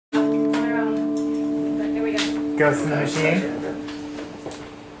Ghost in the Machine?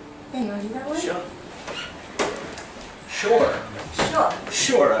 Hey, you want to do that one? Sure. Sure. Sure.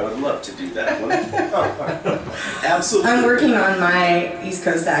 Sure, I would love to do that one. Absolutely. I'm working on my East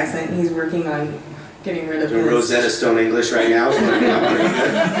Coast accent. He's working on getting rid of Doing his. Rosetta Stone English right now. So pretty good.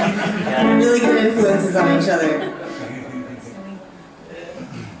 Really good influences on each other.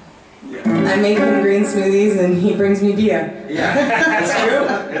 I make him green smoothies and he brings me beer. Yeah, that's true.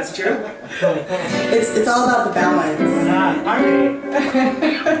 That's true. It's all about the balance.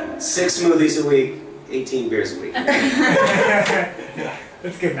 Alright. 6 smoothies a week, 18 beers a week.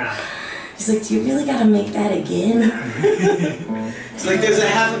 That's good now. He's like, do you really gotta make that again? It's like there's a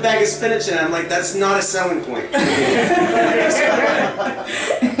half a bag of spinach and I'm like, that's not a selling point.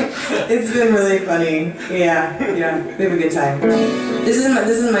 It's been really funny. Yeah, we have a good time. This is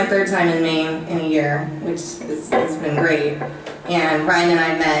my 3rd time in Maine in a year, which has been great. And Ryan and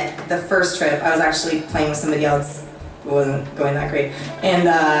I met the first trip. I was actually playing with somebody else who wasn't going that great. And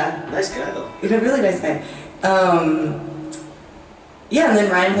Nice guy though. he's a really nice guy. Yeah, and then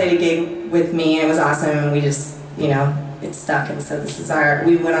Ryan played a gig with me and it was awesome, and we just, it stuck. And so this is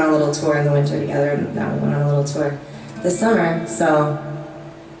we went on a little tour in the winter together, and now we went on a little tour this summer. So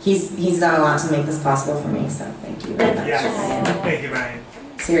he's done a lot to make this possible for me, so thank you very much. Yes. Thank you, Ryan.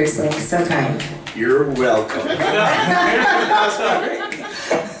 Seriously, so kind. You're welcome. Yes,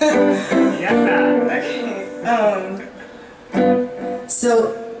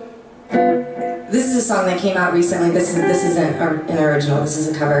 So this is a song that came out recently. This isn't an original. This is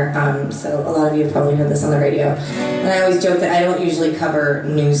a cover. So a lot of you have probably heard this on the radio. And I always joke that I don't usually cover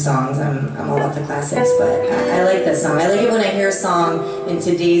new songs. I'm all about the classics, but I like this song. I like it when I hear a song in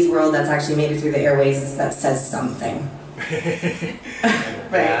today's world that's actually made it through the airways that says something. Right.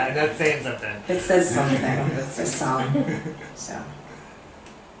 Yeah, and that's saying something. It says something. It's a song. So.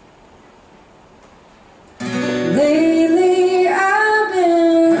 Lately I've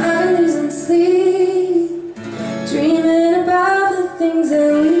been losing sleep, dreaming about the things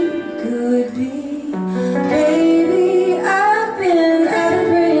that we could be. Baby, I've been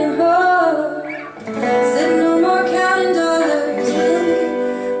praying hard, said no more counting dollars,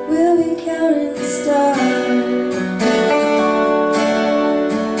 we'll be counting the stars.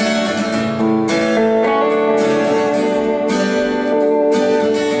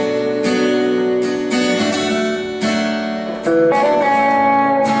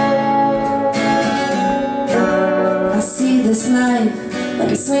 This life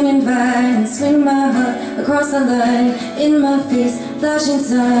like a swinging vine, swing my heart across the line, in my face flashing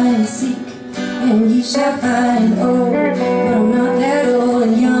signs, seek and ye shall find. Oh, but I'm not that old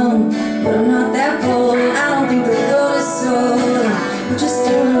and young, but I'm not that bold, and I don't think the world is sold. We're just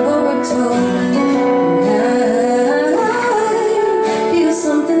doing what we're told. And I feel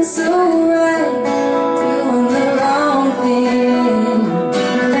something so right, doing the wrong thing.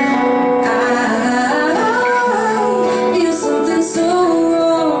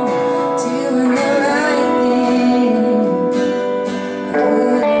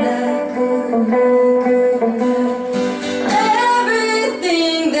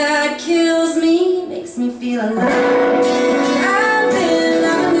 Everything that kills me makes me feel alive. I've been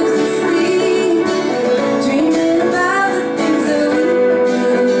losing sleep, dreaming about the things that we could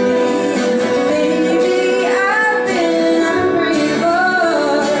be. Baby, I've been praying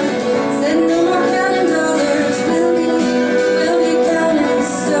hard, said no more counting dollars, we'll be counting the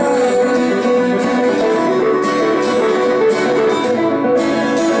stars.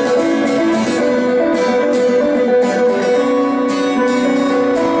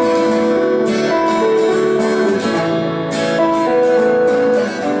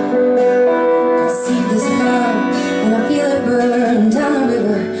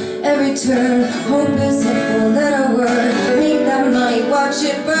 Every turn, hope is a four-letter word. Make that money, watch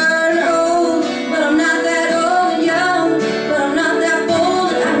it burn. Old, but I'm not that old, and young, but I'm not that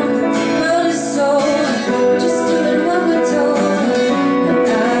bold. I don't think the world is sold. We're just doing what we're told. And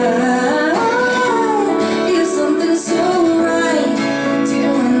I feel something so right,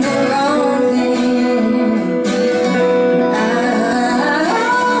 doing the wrong thing. And I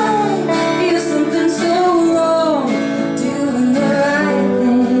feel something so wrong, doing the right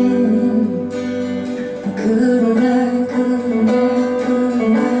thing. Couldn't I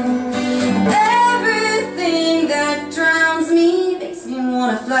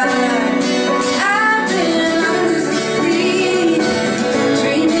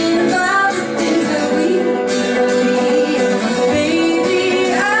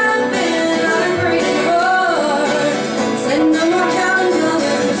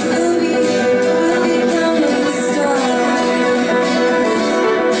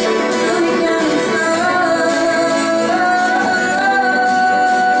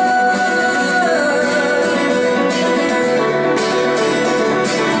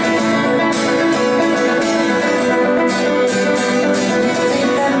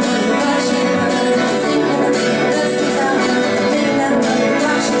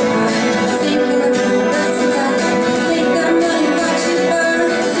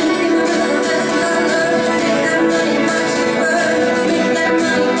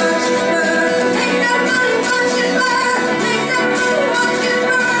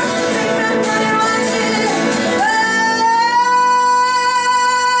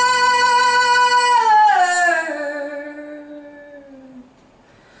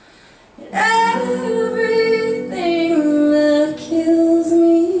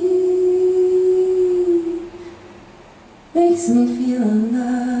makes me feel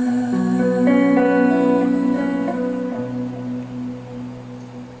alive.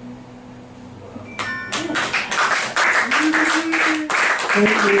 Thank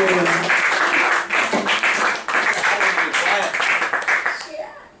you.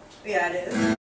 Yeah, it is.